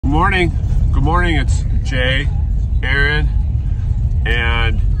morning. Good morning. It's Jay, Erin,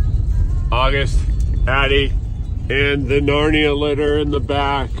 and August, Addie, and the Narnia litter in the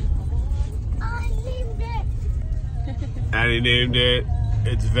back. I named it. Addie named it.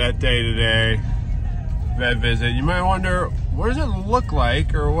 It's vet day today. Vet visit. You might wonder, what does it look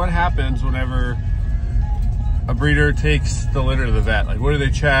like, or what happens whenever a breeder takes the litter to the vet? Like, what do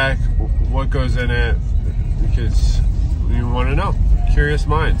they check? What goes in it? Because you want to know. Curious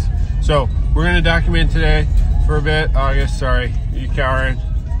minds. So we're going to document today for a bit. August, sorry, you cowering.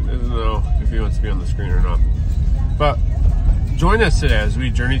 Doesn't know if he wants to be on the screen or not. But join us today as we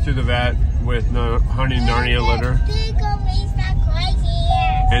journey through the vet with Honey Narnia litter. Diggory's the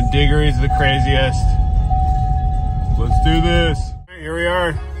craziest. And Diggory's the craziest. Let's do this. Here we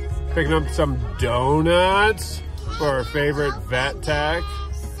are, picking up some donuts for our favorite vet tech.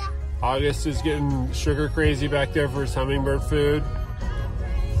 August is getting sugar crazy back there for his hummingbird food.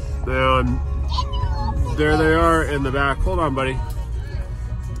 And there they are in the back. Hold on, buddy.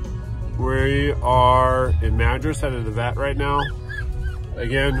 We are in Madras, headed to the vet right now.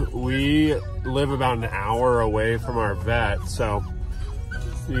 Again, we live about an hour away from our vet, so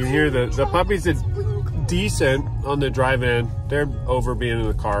you can hear the puppies are decent on the drive-in. They're over being in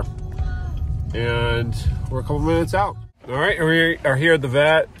the car. And we're a couple minutes out. All right, we are here at the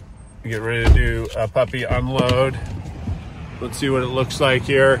vet. Getting ready to do a puppy unload. Let's see what it looks like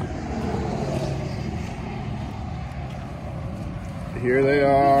here. Here they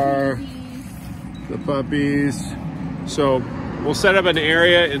are, the puppies. So we'll set up an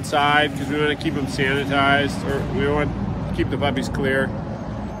area inside because we want to keep them sanitized, or we want to keep the puppies clear.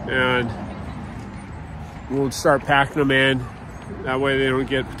 And we'll start packing them in. That way they don't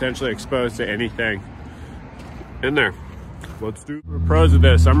get potentially exposed to anything in there. Let's do the pros of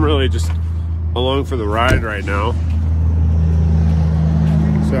this. I'm really just along for the ride right now.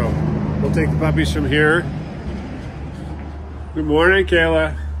 So we'll take the puppies from here. Good morning,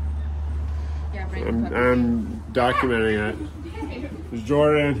 Kayla. Yeah, I'm documenting it. There's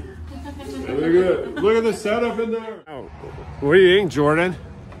Jordan. Look at the setup in there. Oh, what do you think, Jordan?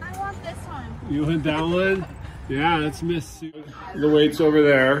 I want this one. You want that one? Yeah, that's Miss Sue. The weight's over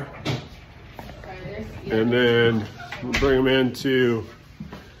there. And then we'll bring them into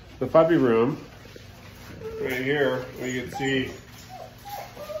the puppy room. Right here, where you can see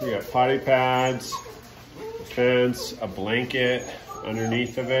we got potty pads, a fence, a blanket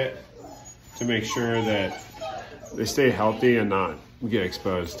underneath of it to make sure that they stay healthy and not get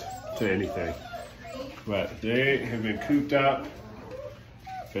exposed to anything. But they have been cooped up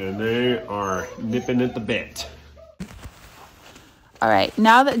and they are nipping at the bit. All right,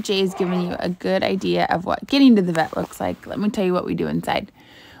 now that Jay's given you a good idea of what getting to the vet looks like, let me tell you what we do inside.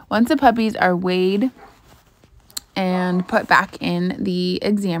 Once the puppies are weighed and put back in the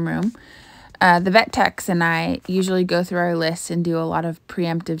exam room, the vet techs and I usually go through our lists and do a lot of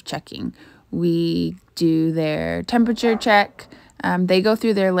preemptive checking. We do their temperature check. They go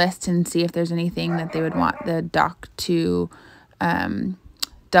through their list and see if there's anything that they would want the doc to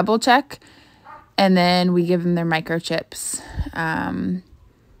double check. And then we give them their microchips,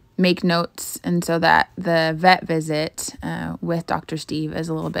 make notes, and so that the vet visit with Dr. Steve is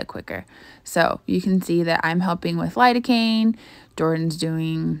a little bit quicker. So you can see that I'm helping with lidocaine, Jordan's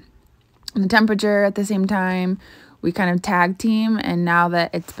doing the temperature at the same time. We kind of tag team, and now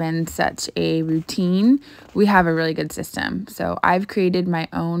that it's been such a routine, we have a really good system. So I've created my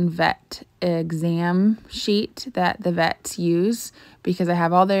own vet exam sheet that the vets use because I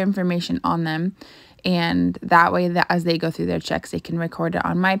have all their information on them. And that way, that as they go through their checks, they can record it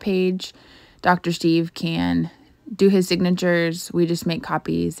on my page. Dr. Steve can do his signatures. We just make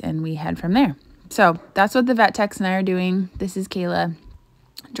copies and we head from there. So that's what the vet techs and I are doing. This is Kayla.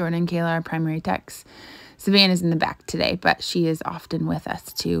 Jordan and Kayla are primary techs. Savannah's in the back today, but she is often with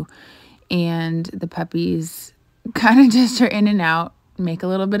us too. And the puppies kind of just are in and out, make a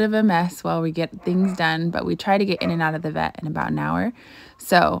little bit of a mess while we get things done, but we try to get in and out of the vet in about an hour.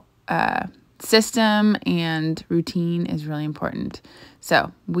 So system and routine is really important.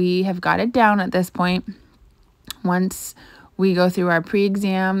 So we have got it down at this point. Once we go through our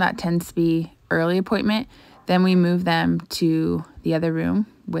pre-exam, that tends to be early appointment, then we move them to the other room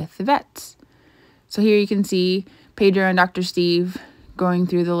with the vets. So here you can see Pedro and Dr. Steve going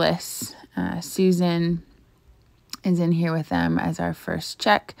through the list. Susan is in here with them as our first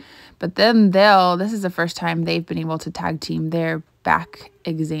check. But then this is the first time they've been able to tag team their back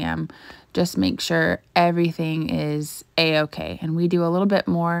exam. Just make sure everything is A-okay. And we do a little bit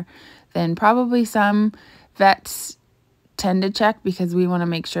more than probably some vets tend to check because we want to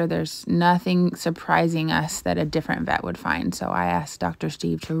make sure there's nothing surprising us that a different vet would find. So I asked Dr.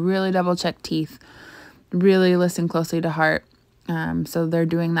 Steve to really double check teeth, really listen closely to heart. So they're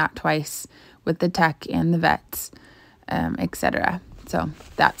doing that twice with the tech and the vets, etc. So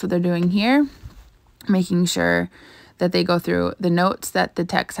that's what they're doing here, making sure that they go through the notes that the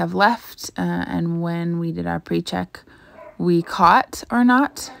techs have left, and when we did our pre-check, we caught or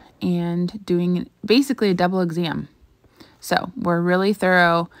not, and doing basically a double exam. So we're really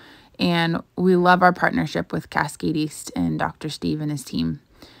thorough, and we love our partnership with Cascade East and Dr. Steve and his team.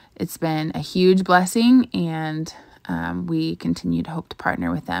 It's been a huge blessing, and we continue to hope to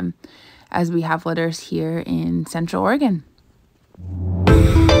partner with them as we have litters here in Central Oregon.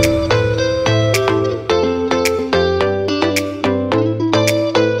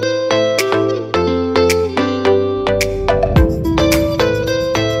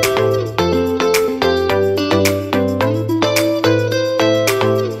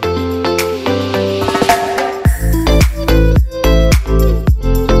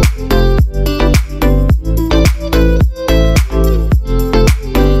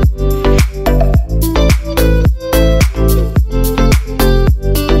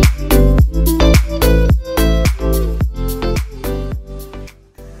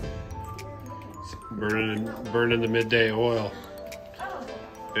 Burning the midday oil.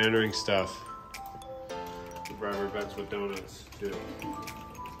 Entering stuff. The driver vets with donuts too.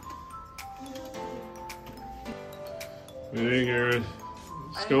 What do you think, Erin?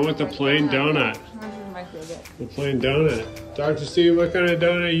 Let's go with the plain donut. The plain donut. Dr. Steve, what kind of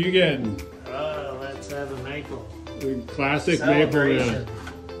donut are you getting? Let's have a maple. The classic maple donut.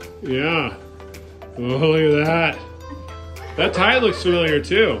 Yeah. Oh, look at that. That tie looks familiar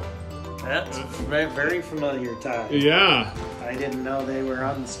too. That's very familiar tie. Yeah. I didn't know they were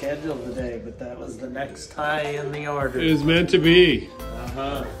on the schedule today, but that was the next tie in the order. It is meant to be.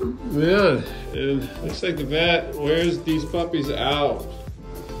 Uh-huh. Yeah, and looks like the vet wears these puppies out.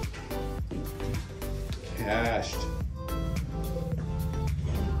 Cashed.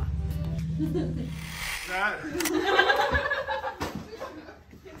 That.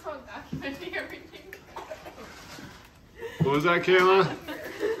 It's all documenting everything. What was that, Kayla?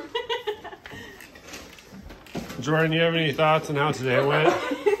 Jordan, you have any thoughts on how today went?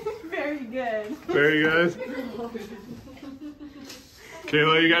 Very good. Very good.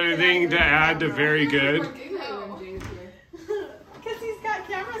 Kayla, you got anything to add to very good? Because he's got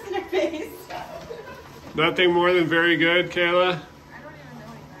cameras in her face. Nothing more than very good, Kayla? I don't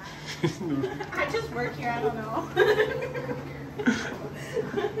even know that. I just work here, I don't know.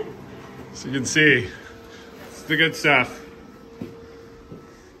 So you can see, it's the good stuff.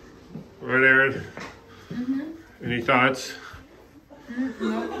 Right, Erin? Any thoughts?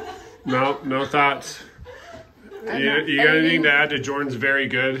 No thoughts. You got anything to add to Jordan's very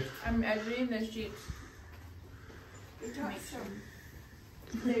good? I'm editing this sheet.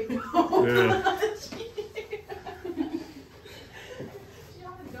 There you go. Yeah.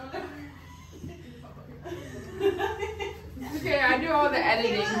 Okay, I do all the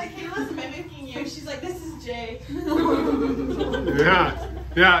editing. Kayla's mimicking you. She's like, this is Jay.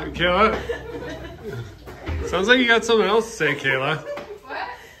 Yeah, Kayla. Sounds like you got something else to say, Kayla. What?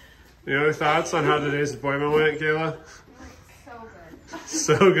 Any other thoughts on how today's appointment went, Kayla? So good.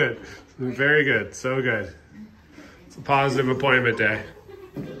 So good. Very good. So good. It's a positive appointment day.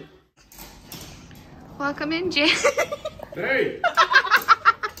 Welcome in, Jay. Hey!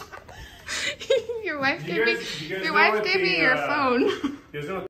 Your wife You gave guys me know what your the, phone. You guys know what